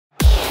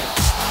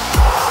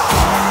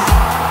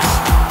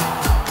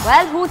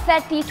Well, who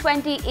said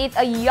T20 is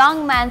a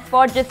young man's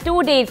sport? Just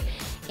 2 days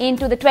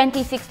into the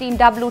 2016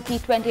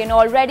 WT20 and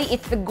already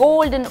it's the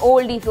golden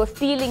oldies who are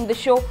stealing the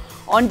show.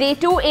 On day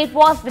 2, it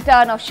was the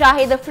turn of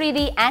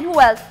Afridi and who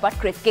else but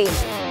Gayle.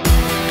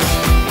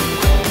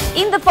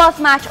 In the first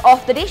match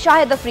of the day,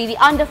 Afridi,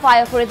 under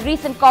fire for his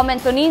recent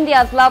comments on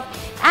India's love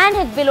and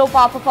his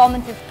below-par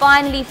performances,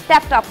 finally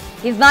stepped up.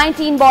 His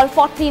 19-ball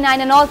 49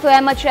 and also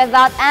Ahmed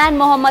Shehzad and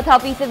Mohammad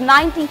Hafiz's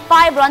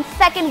 95-run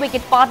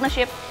second-wicket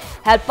partnership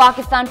helped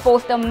Pakistan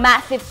post a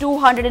massive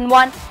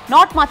 201.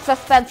 Not much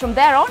suspense from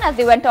there on as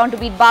they went on to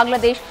beat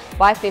Bangladesh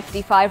by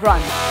 55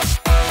 runs.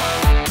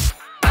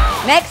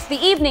 Next, the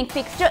evening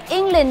fixture.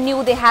 England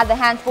knew they had the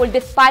hands full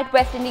despite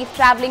West Indies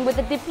travelling with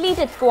a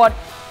depleted squad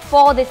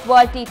for this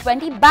World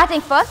T20. Batting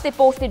first, they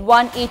posted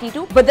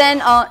 182. But then,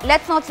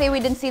 let's not say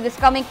we didn't see this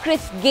coming.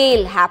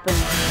 Gayle happened.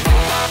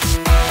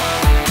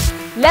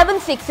 11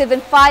 sixes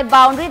and 5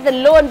 boundaries,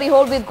 and lo and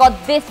behold, we've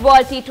got this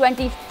World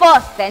T20's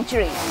first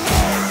century.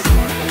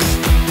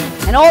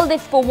 And all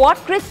this for what?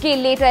 Gayle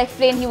later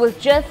explained he was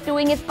just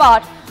doing his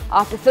part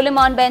after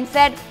Suleiman Ben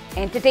said,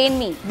 "Entertain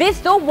me." This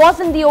though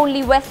wasn't the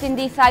only West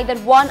Indies side that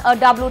won a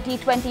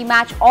WT20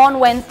 match on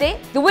Wednesday.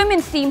 The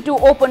women's team too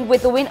opened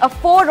with a win, a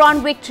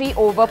 4-run victory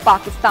over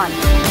Pakistan.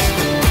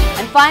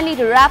 And finally,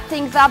 to wrap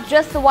things up,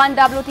 just the one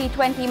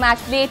WT20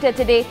 match later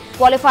today.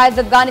 Qualifiers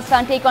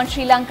Afghanistan take on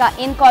Sri Lanka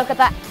in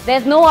Kolkata.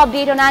 There's no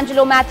update on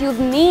Angelo Matthews'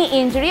 knee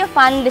injury. A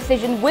final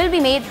decision will be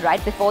made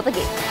right before the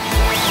game.